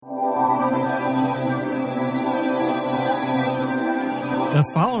The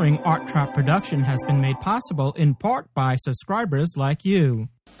following Art Trap production has been made possible in part by subscribers like you.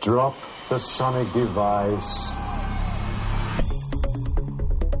 Drop the sonic device.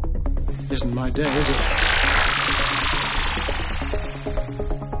 Isn't my day, is it?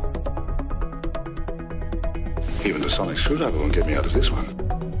 Even the sonic screwdriver won't get me out of this one.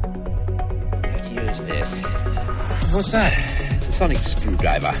 Let's use this. What's that? It's a sonic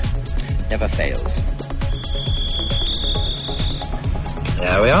screwdriver. Never fails.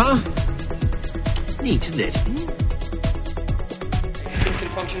 There we are. Neat, isn't it? This can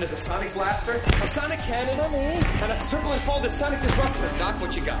function as a sonic blaster, a sonic cannon, and a circle and folded sonic disruptor. Doc,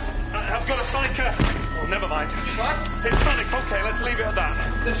 what you got? I've got a sonic... Oh, never mind. What? It's sonic. Okay, let's leave it at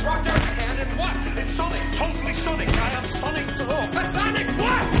that. Disruptor, cannon, what? It's sonic. Totally sonic. I am sonic to hook. A sonic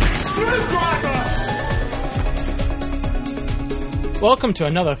what? Screwdriver! Welcome to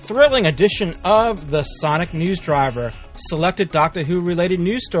another thrilling edition of the Sonic Newsdriver. Selected Doctor Who-related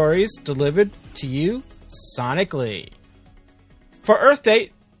news stories delivered to you sonically. For Earth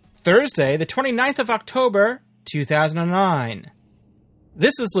date, Thursday, the 29th of October, 2009.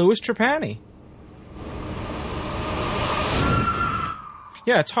 This is Louis Trapani.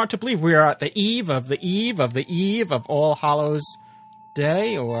 Yeah, it's hard to believe we are at the eve of All Hallows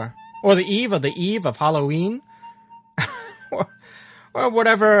Day, or the eve of Halloween, or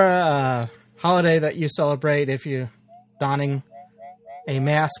whatever holiday that you celebrate if you're donning a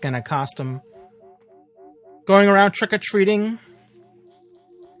mask and a costume, going around trick-or-treating.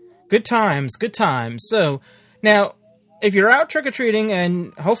 Good times, good times. So, now, if you're out trick-or-treating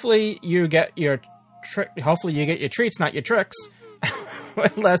and hopefully you get your treats, not your tricks,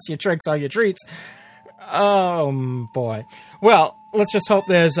 unless your tricks are your treats. Oh, boy. Well, let's just hope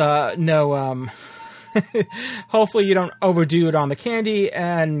there's no... hopefully you don't overdo it on the candy,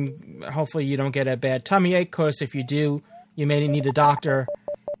 and hopefully you don't get a bad tummy ache, because if you do, you may need a doctor.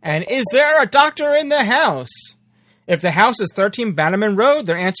 And is there a doctor in the house? If the house is 13 Bannerman Road,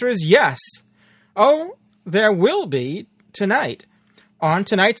 their answer is yes. Oh, there will be tonight. On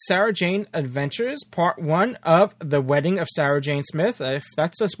tonight's Sarah Jane Adventures, part 1 of The Wedding of Sarah Jane Smith. If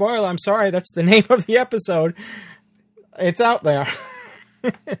that's a spoiler, I'm sorry, that's the name of the episode. It's out there.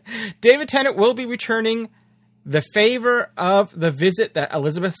 David Tennant will be returning the favor of the visit that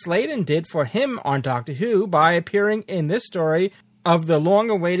Elizabeth Sladen did for him on Doctor Who by appearing in this story of the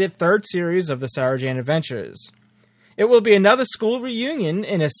long-awaited third series of the Sarah Jane Adventures. It will be another school reunion,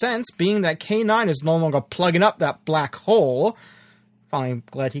 in a sense, being that K9 is no longer plugging up that black hole. Finally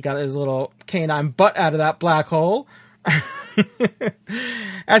glad he got his little K9 butt out of that black hole.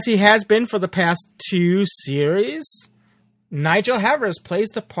 As he has been for the past 2 series. Nigel Havers plays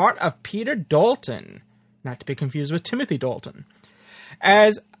the part of Peter Dalton, not to be confused with Timothy Dalton.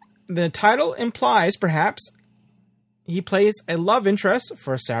 As the title implies, perhaps, he plays a love interest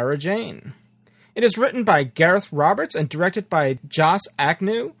for Sarah Jane. It is written by Gareth Roberts and directed by Joss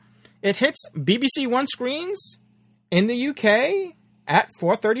Agnew. It hits BBC One screens in the UK at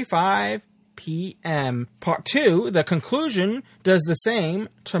 4:35 p.m. Part 2, the conclusion, does the same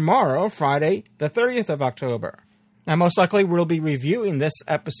tomorrow, Friday, the 30th of October. Now, most likely, we'll be reviewing this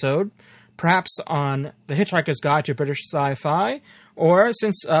episode, perhaps on The Hitchhiker's Guide to British Sci-Fi, or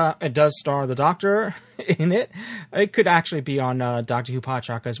since it does star the Doctor in it, it could actually be on Doctor Who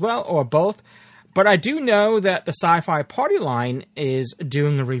Podshock as well, or both. But I do know that the Sci-Fi Party Line is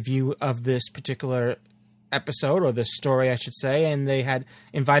doing a review of this particular episode, or this story, I should say, and they had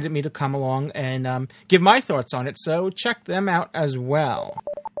invited me to come along and give my thoughts on it, so check them out as well.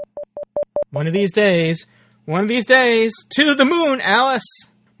 One of these days, to the moon, Alice!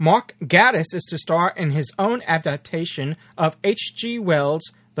 Mark Gatiss is to star in his own adaptation of H.G.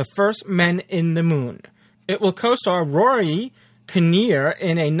 Wells' The First Men in the Moon. It will co-star Rory Kinnear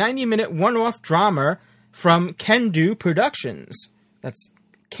in a 90-minute one-off drama from Can Do Productions. That's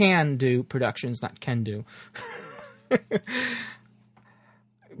Can Do Productions, not Can Do.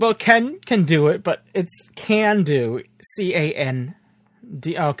 Well, Ken can do it, but it's Can Do.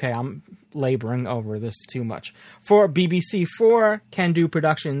 C-A-N-D. Okay, I'm laboring over this too much. For BBC 4 Can Do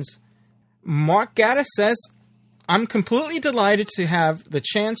Productions, Mark Gatiss says, I'm completely delighted to have the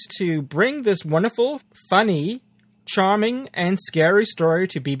chance to bring this wonderful, funny, charming, and scary story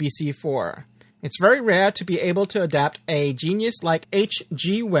to BBC 4. It's very rare to be able to adapt a genius like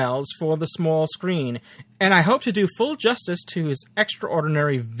H.G. Wells for the small screen, and I hope to do full justice to his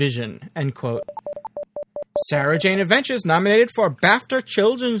extraordinary vision, end quote. Sarah Jane Adventures nominated for BAFTA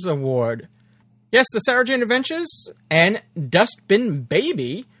Children's Award. Yes, the Sarah Jane Adventures and Dustbin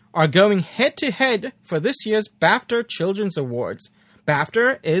Baby are going head-to-head for this year's BAFTA Children's Awards.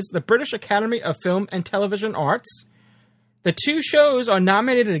 BAFTA is the British Academy of Film and Television Arts. The two shows are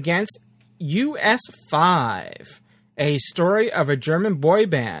nominated against US5, a story of a German boy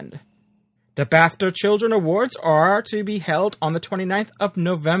band. The BAFTA Children Awards are to be held on the 29th of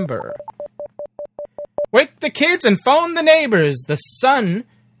November. Wake the kids and phone the neighbors. The Sun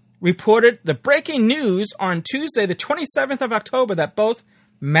reported the breaking news on Tuesday, the 27th of October, that both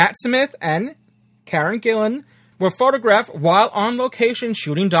Matt Smith and Karen Gillan were photographed while on location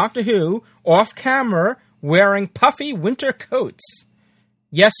shooting Doctor Who off camera wearing puffy winter coats.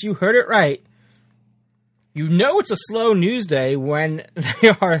 Yes, you heard it right. You know it's a slow news day when they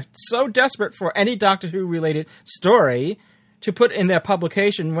are so desperate for any Doctor Who-related story to put in their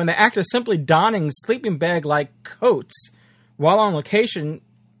publication when the actor simply donning sleeping bag-like coats while on location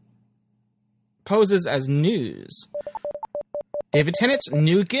poses as news. David Tennant's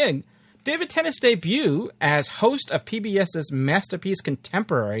new gig. David Tennant's debut as host of PBS's Masterpiece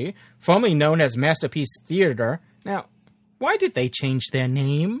Contemporary, formerly known as Masterpiece Theater. Now, why did they change their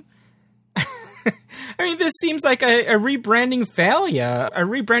name? I mean, this seems like a rebranding failure, a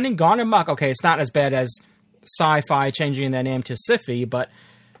rebranding gone amok. Okay, it's not as bad as Sci-Fi changing their name to Sci-Fi, but I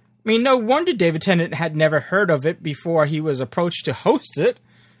mean, no wonder David Tennant had never heard of it before he was approached to host it.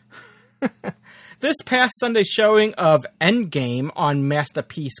 This past Sunday showing of Endgame on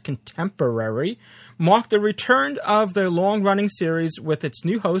Masterpiece Contemporary marked the return of the long-running series with its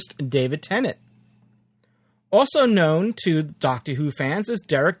new host, David Tennant. Also known to Doctor Who fans is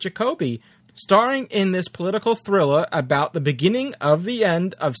Derek Jacobi, starring in this political thriller about the beginning of the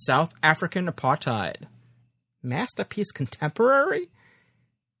end of South African apartheid. Masterpiece Contemporary?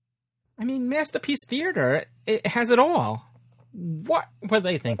 I mean, Masterpiece Theater, it has it all. What were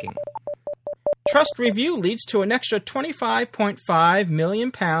they thinking? Trust review leads to an extra £25.5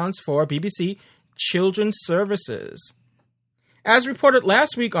 million for BBC Children's Services. As reported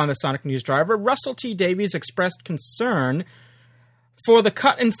last week on the Sonic Newsdriver, Russell T. Davies expressed concern for the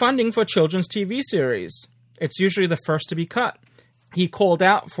cut in funding for children's TV series. It's usually the first to be cut. He called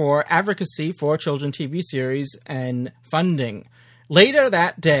out for advocacy for children's TV series and funding. Later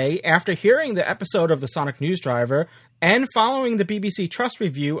that day, after hearing the episode of the Sonic Newsdriver and following the BBC Trust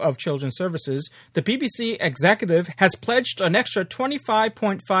review of Children's Services, the BBC executive has pledged an extra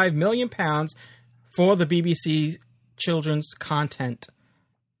 £25.5 million for the BBC children's content.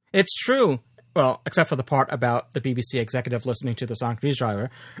 It's true. Well, except for the part about the BBC executive listening to the Sonic Newsdriver.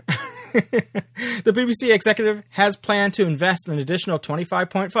 The BBC executive has planned to invest an additional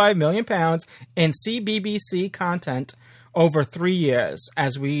 £25.5 million in CBBC content over 3 years.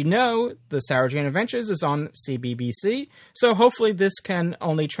 As we know, the Sarah Jane Adventures is on CBBC, so hopefully this can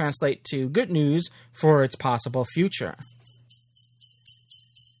only translate to good news for its possible future.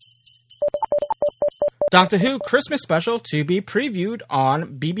 Doctor Who Christmas Special to be previewed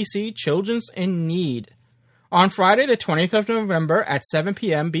on BBC Children's in Need. On Friday, the 20th of November at 7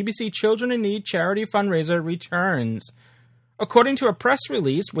 p.m., BBC Children in Need charity fundraiser returns. According to a press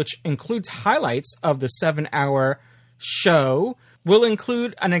release, which includes highlights of the 7-hour show, will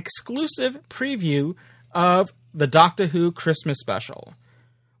include an exclusive preview of the Doctor Who Christmas Special.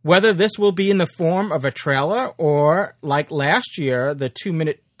 Whether this will be in the form of a trailer or, like last year, the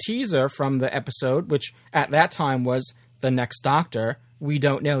 2-minute teaser from the episode, which at that time was The Next Doctor, we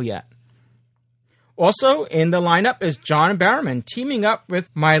don't know yet. Also in the lineup is John Barrowman teaming up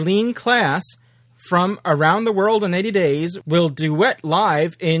with Mylene Klass from Around the World in 80 Days will duet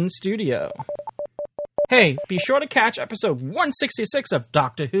live in studio. Hey, be sure to catch episode 166 of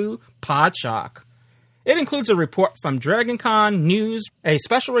Doctor Who Podshock. It includes a report from DragonCon News, a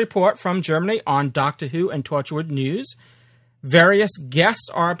special report from Germany on Doctor Who and Torchwood News. Various guests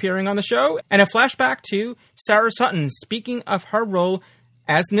are appearing on the show, and a flashback to Sarah Sutton speaking of her role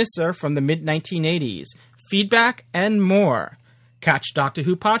as Nyssa from the mid-1980s. Feedback and more. Catch Doctor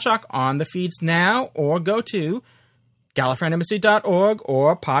Who Podshock on the feeds now, or go to gallifreyanembassy.org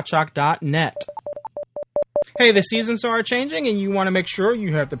or podshock.net. Hey, the seasons are changing, and you want to make sure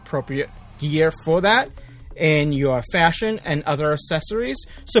you have the appropriate gear for that in your fashion and other accessories.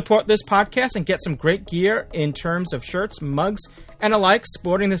 Support this podcast and get some great gear in terms of shirts, mugs, and alike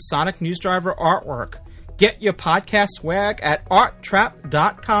sporting the Sonic Newsdriver artwork. Get your podcast swag at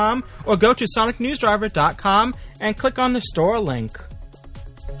arttrap.com or go to sonicnewsdriver.com and click on the store link.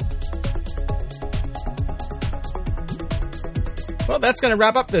 Well, that's going to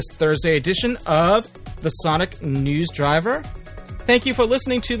wrap up this Thursday edition of the Sonic Newsdriver. Thank you for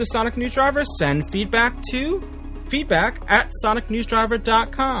listening to the Sonic Newsdriver. Send feedback to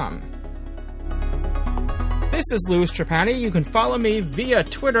feedback@sonicnewsdriver.com. This is Louis Trapani. You can follow me via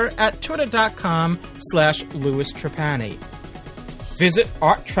Twitter at twitter.com/Louis Trapani. Visit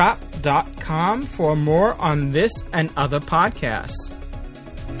arttrap.com for more on this and other podcasts.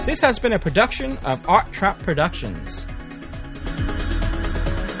 This has been a production of Art Trap Productions.